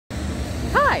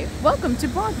Hi, welcome to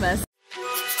VLOGMAS.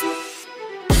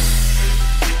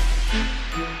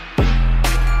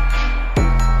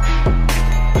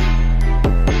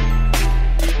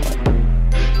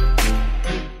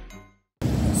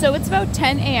 So it's about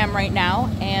 10 a.m. right now,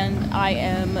 and I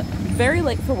am very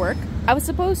late for work. I was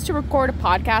supposed to record a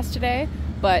podcast today,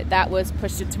 but that was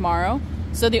pushed to tomorrow.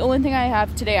 So the only thing I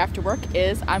have today after work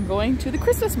is I'm going to the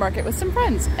Christmas market with some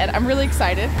friends, and I'm really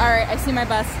excited. All right, I see my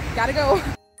bus. Gotta go.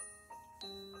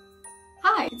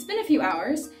 Hi, it's been a few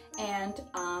hours, and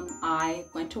I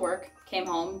went to work, came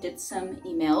home, did some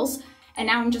emails, and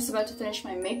now I'm just about to finish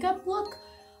my makeup look.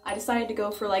 I decided to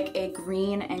go for like a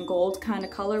green and gold kind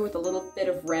of color with a little bit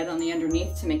of red on the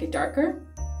underneath to make it darker.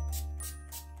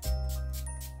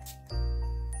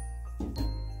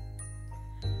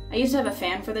 I used to have a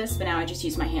fan for this, but now I just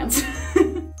use my hands.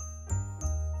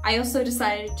 I also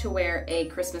decided to wear a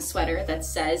Christmas sweater that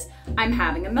says, "I'm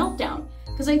having a meltdown,"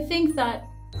 because I think that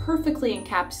perfectly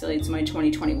encapsulates my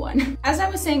 2021. As I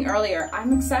was saying earlier,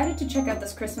 I'm excited to check out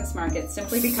this Christmas market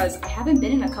simply because I haven't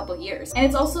been in a couple years. And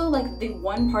it's also like the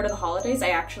one part of the holidays I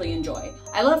actually enjoy.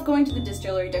 I love going to the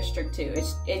distillery district too.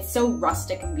 It's so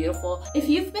rustic and beautiful. If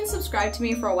you've been subscribed to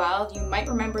me for a while, you might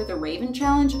remember the Raven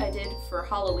challenge I did for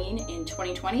Halloween in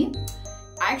 2020.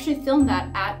 I actually filmed that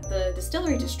at the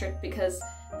distillery district because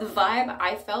the vibe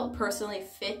I felt personally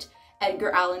fit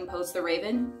Edgar Allan Poe's The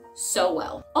Raven so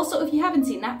well. Also, if you haven't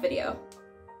seen that video,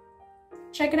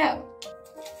 check it out.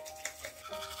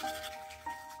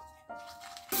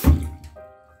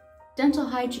 Dental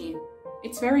hygiene.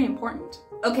 It's very important.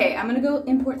 Okay, I'm gonna go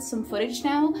import some footage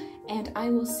now, and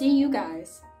I will see you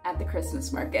guys at the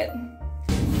Christmas market.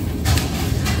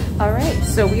 All right,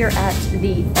 so we are at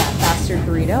the Fat Bastard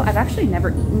Burrito. I've actually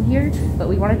never eaten here, but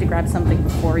we wanted to grab something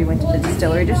before we went to the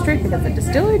distillery district because the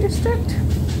distillery district,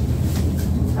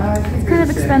 it's kind of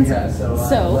expensive.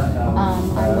 So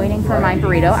I'm waiting for my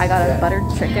burrito. I got a buttered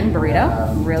chicken burrito.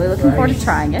 I'm really looking forward to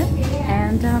trying it.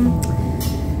 And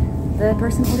the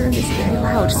person ordering is very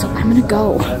loud, so I'm gonna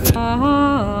go. Let's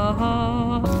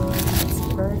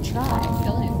give her a try.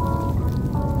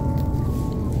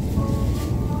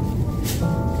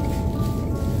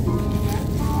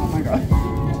 Oh my god.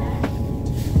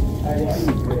 Oh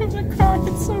my god,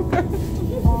 it's so good.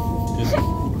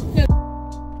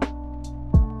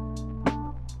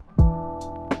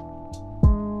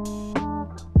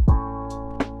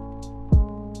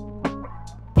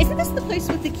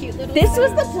 With the cute little This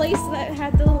was the place that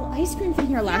had the little ice cream from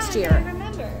here last year. I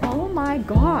remember. Oh my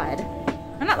god.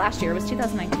 Well, not last year, it was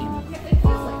 2019. Yeah, it feels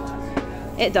like last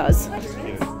year. It does.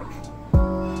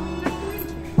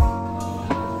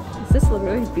 Is this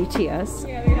literally BTS?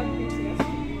 Yeah, we have BTS.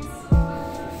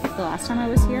 The last time I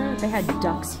was here, they had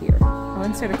ducks here. I'll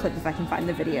insert a clip if I can find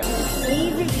the video.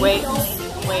 Wait.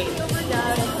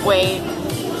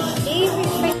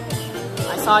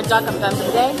 I saw a duck. I'm done for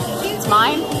the day. It's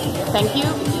mine. Thank you.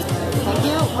 Thank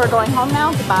you. We're going home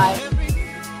now. Goodbye.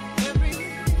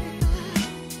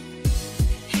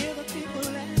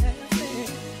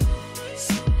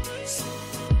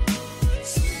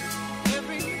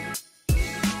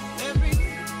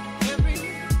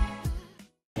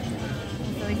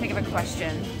 Let me think of a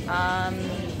question.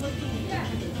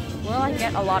 Will I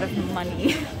get a lot of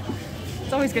money?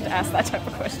 It's always good to ask that type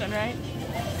of question, right?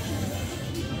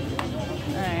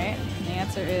 Alright, the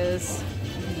answer is...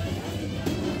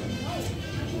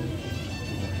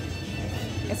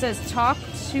 It says, talk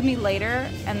to me later,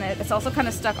 and it's also kind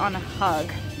of stuck on a hug.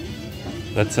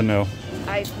 That's a no.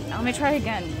 Let me try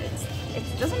again. It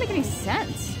doesn't make any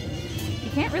sense.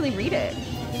 You can't really read it.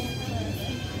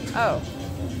 Oh.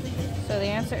 So the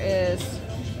answer is,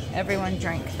 everyone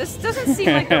drink. This doesn't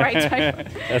seem like the right type.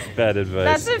 That's bad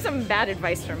advice. That's some bad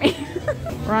advice for me.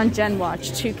 We're on Gen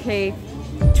Watch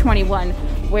 2K21.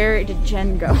 Where did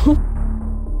Jen go?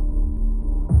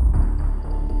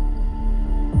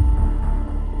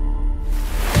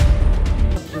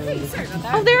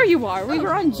 Oh, there you are. We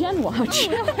were on Gen Watch.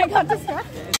 Oh, I got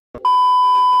distracted.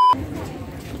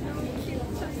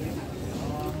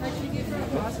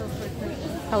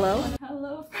 Hello?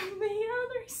 Hello from the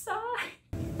other side.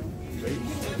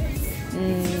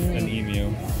 An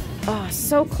emu. Oh,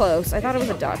 so close. I thought it was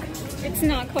a duck. It's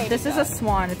not quite. This is a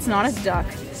swan. It's not a duck.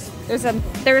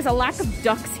 There is a lack of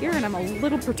ducks here, and I'm a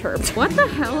little perturbed. What the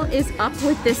hell is up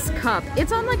with this cup?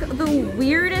 It's on like the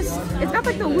weirdest. It's got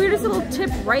like the weirdest little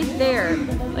tip right there,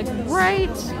 like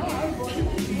right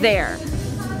there.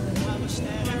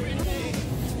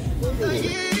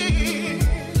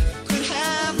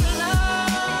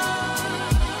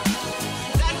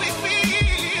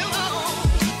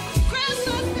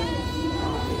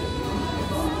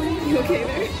 You okay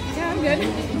there? Yeah, I'm good.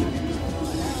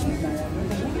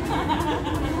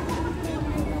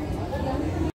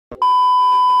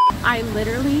 I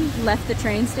literally left the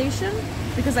train station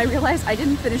because I realized I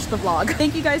didn't finish the vlog.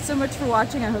 Thank you guys so much for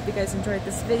watching. I hope you guys enjoyed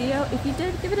this video. If you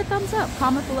did, give it a thumbs up,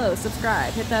 comment below,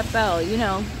 subscribe, hit that bell, you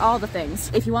know, all the things.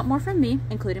 If you want more from me,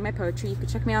 including my poetry, you can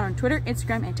check me out on Twitter,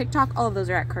 Instagram, and TikTok. All of those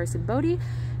are at Carson Bohdi.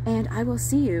 And I will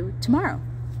see you tomorrow.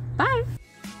 Bye!